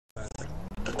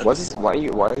What's this? Why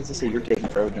does it say you're taking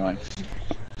forever to join?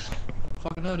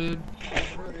 Fucking no, dude.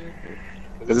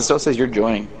 Because it still says you're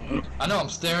joining. I know, I'm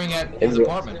staring at his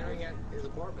apartment.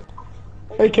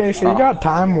 Hey Casey, you got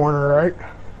Time Warner, right?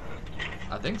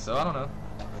 I think so, I don't know.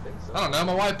 I don't know,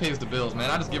 my wife pays the bills, man.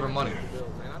 I just give her money.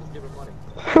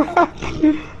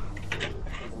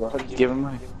 Well, just give him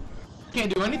money.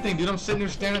 Can't do anything, dude. I'm sitting here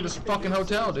staring at this fucking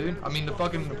hotel, dude. I mean, the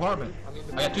fucking apartment.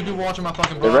 I got 2 people watching my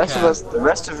fucking broadcast. The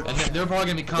rest of And they're probably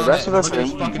gonna be commenting, the rest of us look at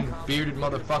this are fucking bearded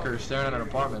motherfucker staring at an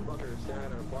apartment.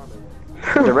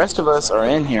 the rest of us are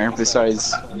in here.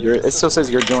 Besides, it still says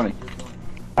you're joining.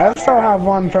 I still have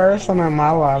one person in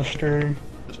my live stream.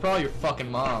 It's probably your fucking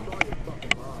mom.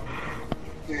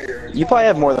 You probably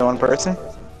have more than one person.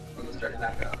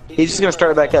 He's just gonna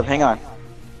start it back up. Hang on.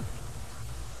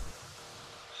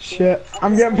 Shit,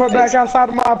 I'm getting put back outside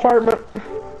of my apartment.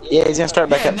 Yeah, he's gonna start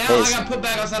it back up. Now I got put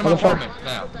back outside of my apartment.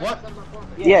 Now, what?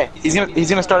 Yeah, he's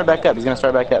gonna start it back up. He's gonna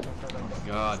start it back up. Oh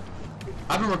my god.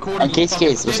 I've been recording for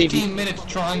fucking 15 minutes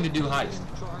trying to do Heist.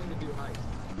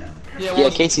 Yeah,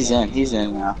 Casey's in. He's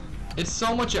in now. It's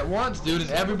so much at once, dude,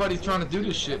 and everybody's trying to do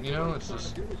this shit, you know? It's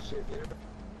just...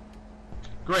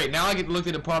 Great, now I get to look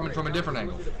at the apartment from a different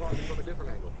angle.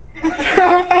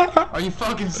 Are you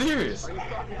fucking serious?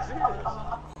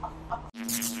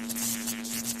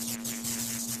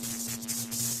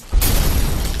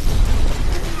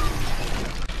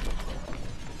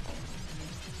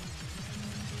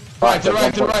 Right, to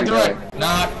right, to right, to right.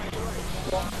 Not.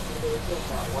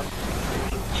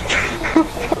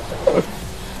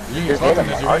 You can fuck on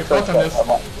this, you can fuck on this.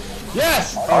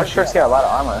 Yes! Our truck's got a lot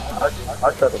of armor.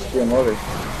 Our truck will screw him over.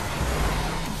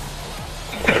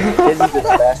 This is the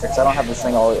faster, because I don't have this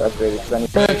thing all the way upgraded. Cause I need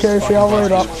Hey Casey, I'll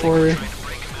load up for you.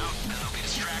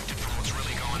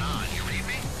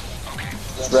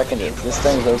 Just reckon it. This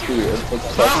thing's OP. It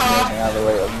takes twice as much out of the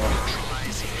way of me.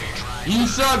 You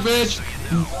suck, bitch!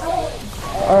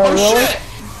 Oh, really? Shit!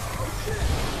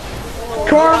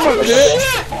 Karma, bitch!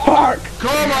 Fuck!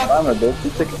 Karma! Armor, bitch.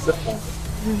 You took it so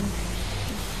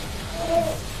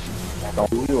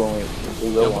we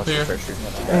will want to first shoot.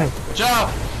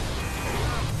 Ciao!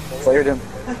 Cleared him.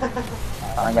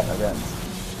 I ain't got no guns.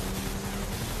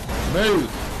 Move!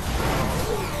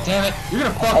 Damn it, you're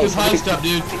gonna fuck this Heist up,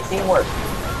 dude. Teamwork.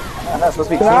 I'm not supposed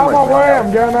to be Get out teamwork. of my way,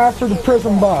 I'm going after the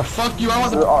prison bus. Fuck you, I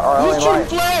want the... Who's shooting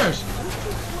flares?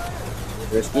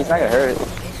 He's not gonna hurt it.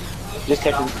 Just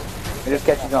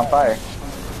catches on fire.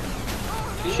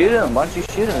 Shoot him, why don't you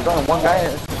shoot him? There's only one guy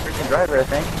in the freaking driver, I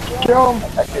think. Kill him.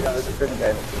 Actually, no, there's a prison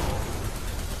guy.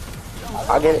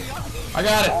 I'll get it. I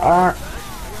got it. Alright.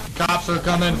 Cops are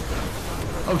coming.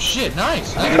 Oh shit,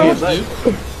 nice. Nice, dude.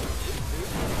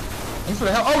 Thanks for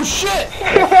the help. Oh shit!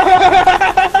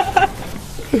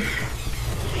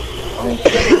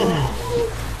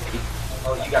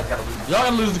 Y'all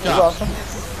gotta lose the cops. Awesome.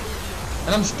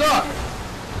 And I'm stuck.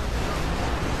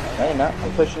 No, you're not.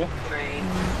 I'll push you.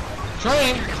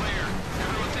 Train.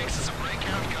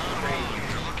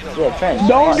 Yeah, train.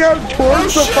 Don't go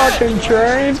towards the fucking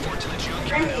train.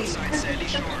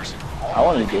 I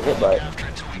want you to get hit by it.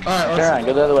 Alright, Turn around,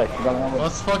 go the other way. Go the other way.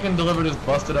 let's fucking deliver this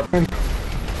busted up. You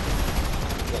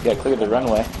gotta clear the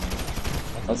runway.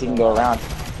 Once you can go around.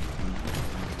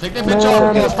 Take that bitch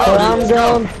off. Man, Let's go, dude. I'm Let's go.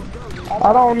 going.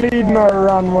 I don't need no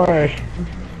runway.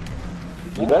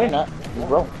 You better not. Just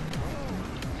roll.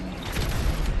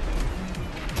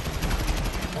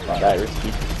 Not that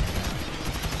risky.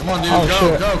 Come on, dude. Oh, Go,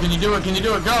 shit. go. Can you do it? Can you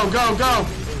do it? Go, go, go.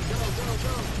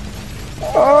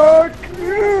 Oh,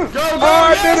 Go, go.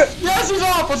 I Yes. did it. Yes, he's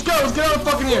off. Let's go. Let's get out of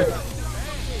fucking here.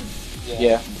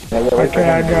 Yeah. Okay,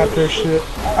 I got this shit.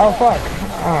 Oh, fuck.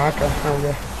 Oh, okay. There we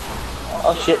go.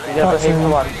 Oh shit, you gotta put him in the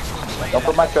water. Don't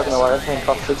put my truck in the water, that thing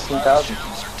costs 16,000.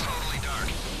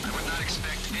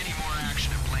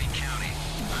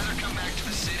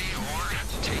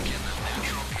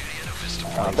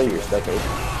 I thought you were stuck,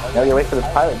 eh? Now you wait for the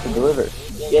pilot to deliver.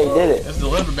 Yeah, you did it. It's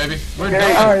delivered, baby. We're Oh,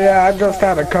 done. yeah, I just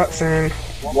had a cutscene.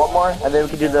 One more, and then we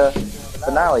can do the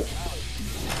finale.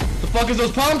 The fuck is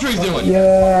those palm trees doing?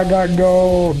 Yeah, I got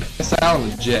gold. It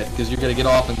sounds legit, because you're gonna get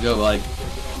off and go, like,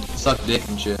 suck dick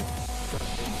and shit.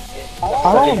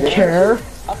 I don't care.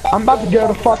 I'm about to go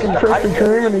to fucking Krispy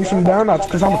Kreme and eat some donuts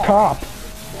because I'm a cop.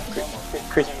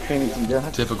 Krispy Kreme and some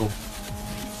donuts. Typical.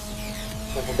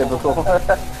 Typical.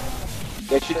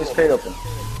 Yeah, shoot this crate open.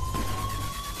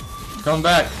 Come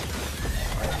back.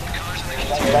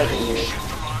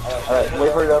 Alright,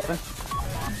 wait for it to open.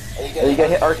 Oh, you gotta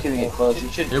hit R2 to get close. You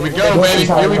should. Here we go, baby.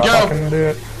 Here we go. Fucking do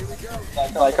it.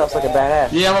 Like us like a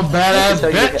badass. Yeah, I'm a badass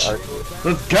bitch.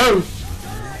 Let's go.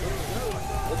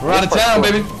 We're out of town,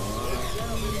 baby.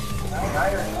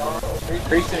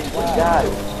 Creek, God.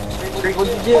 Creek,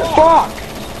 what'd you do? Fuck!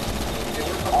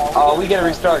 Oh, we gotta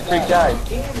restart. Creek died.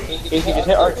 Casey, just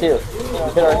hit R2.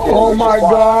 Just hit R2. Oh my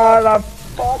god, I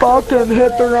fucking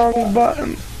hit the wrong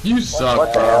button. You suck,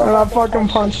 What the bro. hell? And I fucking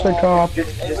punched the cop.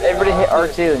 Just everybody hit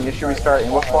R2 and you should restart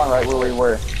and we'll spawn right where we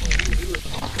were.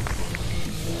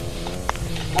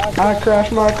 I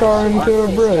crashed my car into a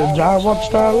bridge. I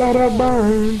watched that let it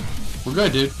burn. We're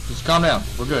good, dude. Just calm down.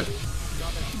 We're good.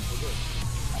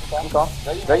 I'm calm.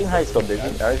 Dragon Heist still busy.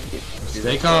 Alright.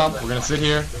 Stay calm. We're gonna sit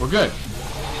here. We're good.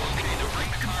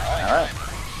 Alright.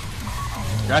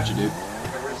 Got you, dude.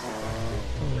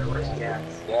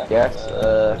 Gas,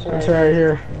 It's right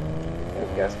here.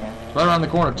 gas can. Right around the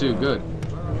corner, too. Good.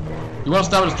 You wanna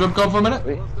stop at a strip club for a minute?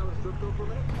 Wait.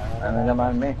 I don't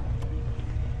mind me.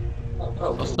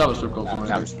 Let's stop at a strip club for a No, I'm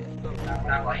minute. just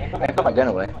kidding. I put my gun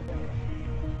away.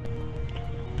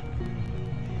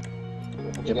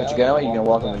 You put your gun away, you can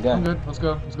walk with the I'm gun. good. Let's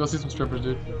go. Let's go see some strippers,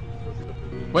 dude.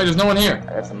 Wait, there's no one here.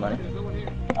 I got some money.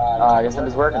 I guess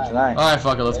somebody's working tonight. Alright,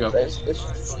 fuck it. Let's go.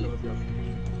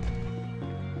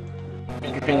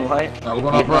 Green light. We're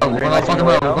going off road. We're going off fucking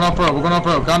road. We're going off road. We're going off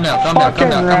road. Calm down. Calm down. Calm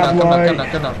down. Calm down. Calm down. Calm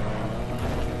down. Calm down.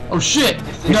 Oh shit!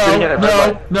 No!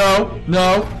 No! No!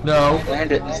 No! No!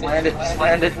 Land it. Just land it. Just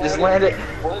land it. Just land it.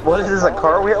 What is this, a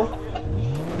car wheel?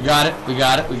 We got it. We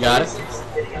got it. We got it.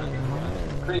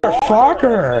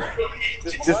 Fucker!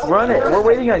 Just run it. We're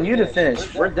waiting on you to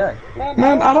finish. We're done.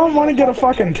 Man, I don't want to get a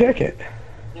fucking ticket.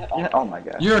 Yeah, oh my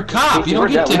god. You're a cop. You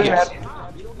don't get tickets.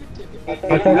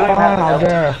 Okay, fine, I'll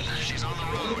go.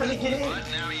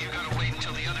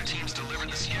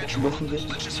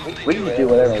 We can do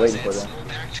whatever we're waiting for them.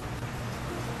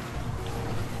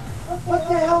 What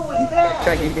the hell was that?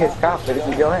 Trying to get his cop, but if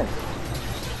we go in.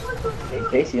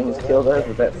 Casey almost killed us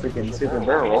with that freaking super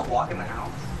barrel roll.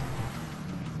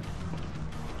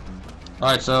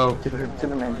 Alright, so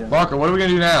Superman jump. Barker, what are we gonna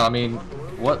do now? I mean,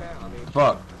 what the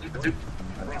fuck?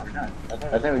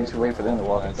 I think we should wait for them to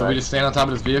walk inside. So we just stand on top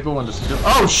of this vehicle and just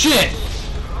oh shit!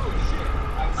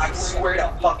 I swear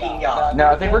to fucking God. No,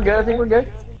 I think we're good. I think we're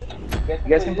good. You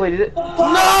guys completed it.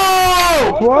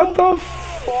 No! What the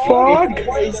fuck?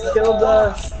 He killed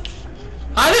us.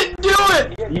 I didn't do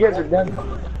it! You guys are done.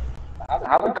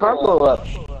 How would car blow up?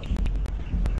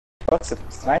 What's a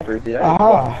sniper, dude?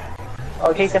 Ah.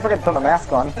 Oh, Casey, I forgot to put my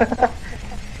mask on.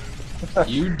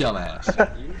 You dumbass.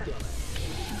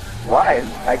 Why?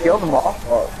 I killed them all.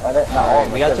 Oh, I didn't. No,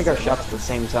 We gotta take our shots at the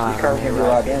same time. Your car can do a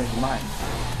lot of damage to mine.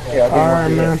 Yeah, I'll give you Alright, one for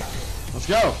you. man. Let's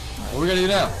go. What are we gonna do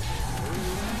now?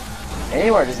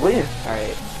 Anywhere, just leave.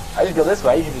 Alright. I just go this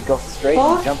way. You can just go straight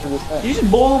and jump through this thing. You just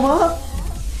blow them up? God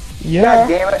Yeah,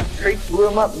 damn it! Creek blew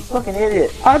him up. You fucking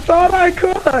idiot. I thought I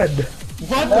could.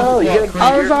 What No, the you fuck, gotta- Craig?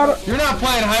 I was out of, You're not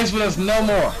playing Heist with us no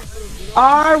more.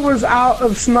 I was out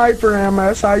of sniper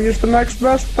ammo, so I used the next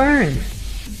best thing.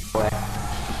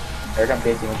 Here comes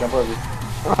Casey. We'll jump over.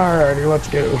 Alrighty, let's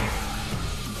go.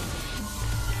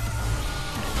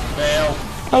 Fail.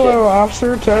 Hello,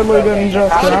 officer. Totally didn't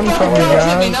just How run the from fuck you cops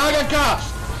hit me? guys. Now I got cops.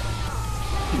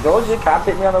 You told you, cops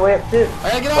hit me on the way up too. I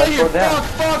gotta get out of here. Slow down.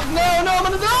 Fuck, no, I'm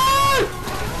gonna die!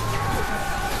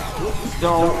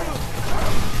 Don't.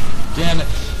 Damn it.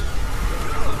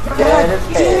 Get his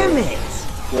Damn head. it!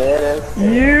 Get his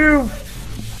head. You.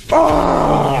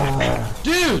 Fuck.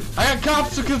 Dude, I got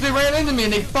cops because they ran into me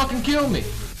and they fucking killed me.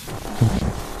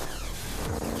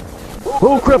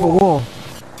 Oh crap, a wall.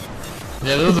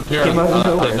 Yeah, those appear Came out of out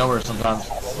nowhere. of nowhere sometimes.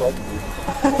 Right.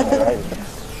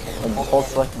 And just hold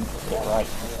select and hit right.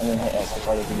 And then hit X. That's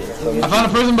all you can do. So I found a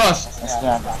prison bus.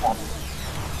 snap.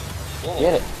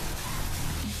 Get it.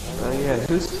 Oh yeah,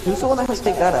 who's the one that has to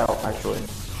take that out, actually?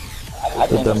 I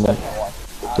think the second one.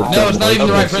 No, it's not even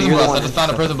the right so prison you're the bus. one I just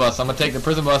found a prison bus. I'm gonna take the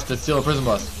prison bus to steal a prison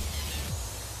bus.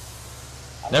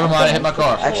 Never mind, I hit my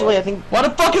car. Actually, I think Why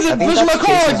the fuck is it I think pushing my that's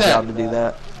car like Casey's job that? to do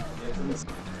that.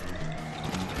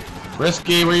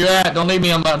 Risky, where you at? Don't leave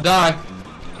me, I'm about to die.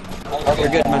 You're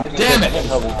good, man. Damn it!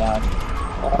 He'll be down.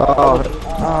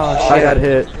 Oh shit. I got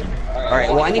hit. Alright,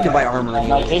 well I need to buy armor No,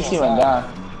 anyway. Casey went down.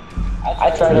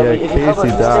 I tried over. If you cover,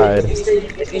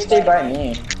 if you stay by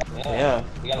me. Yeah.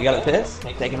 You got a piss?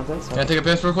 Taking a piss? Can I take a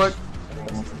piss real quick?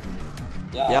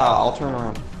 Yeah, I'll turn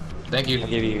around. Thank I'll you.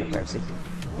 give you your privacy.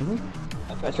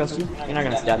 I trust you. You're not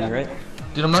gonna stab me, right?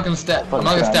 Dude, I'm not gonna stab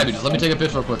you. Just let me take a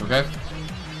piss real quick, okay?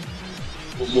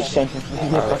 You're shanked.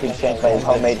 You're fucking shanked by his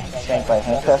homemade shank by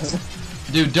handcuffs.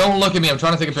 Dude, don't look at me. I'm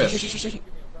trying to take a piss.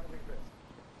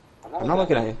 I'm not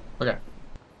looking at you. Okay.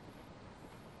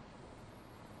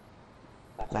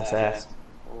 Nice ass.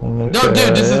 No,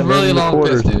 dude, this is really a long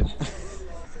piss, dude.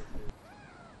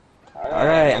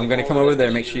 Alright, I'm gonna come over there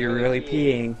and make sure you're really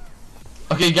peeing.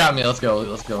 Okay, you got me. Let's go.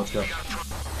 Let's go. Let's go.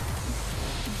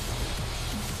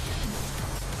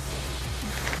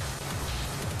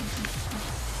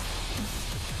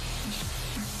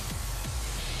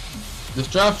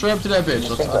 Just drive straight up to that bitch.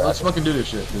 Let's fucking do this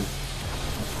shit, dude.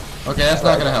 Okay, that's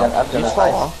not gonna help. I've done this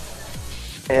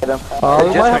twice. Hit him.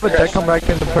 We might have a deck come back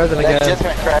into prison again. Just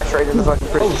gonna crash right in the fucking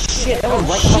prison. Oh shit, that was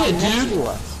right Shit, fucking next dude. to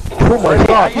us. Oh my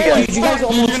god! Dude, you guys You're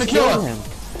almost gonna kill killed us.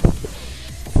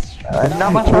 him.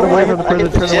 Not much Turn away more. from the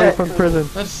prison, turn away from the prison.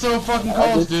 That's so fucking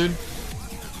close, dude.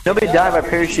 Nobody died by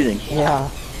parachuting. Yeah.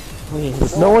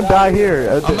 Please. No one die here.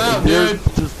 I'm out, You're dude.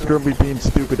 just gonna be being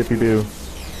stupid if you do.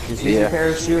 Just use your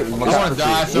parachute and look I out wanna for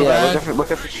die trees. so Yeah, bad.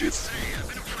 look up for shoots.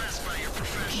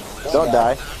 Don't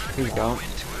die. Please don't.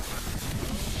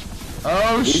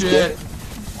 Oh shit.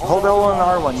 Hold L1 and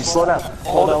R1, you slow down.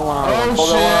 Hold L1 and R1, Oh hold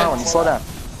L1 and R1, shit. you slow down.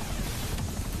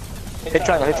 Hit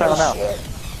triangle now.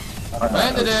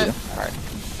 Landed it. Alright.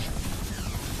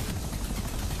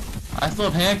 I still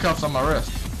have handcuffs on my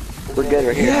wrist. We're good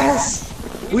right here. Yes!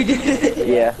 We did it!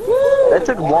 Yeah. That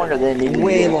took longer than it needed to.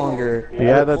 Way longer.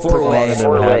 Yeah, that's took longer than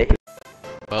Four it way. had.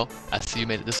 Well, I see you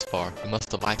made it this far. You must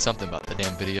have liked something about the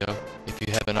damn video. If you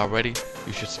haven't already,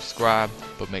 you should subscribe,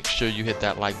 but make sure you hit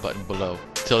that like button below.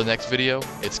 Till the next video,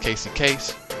 it's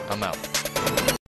itskckase. I'm out.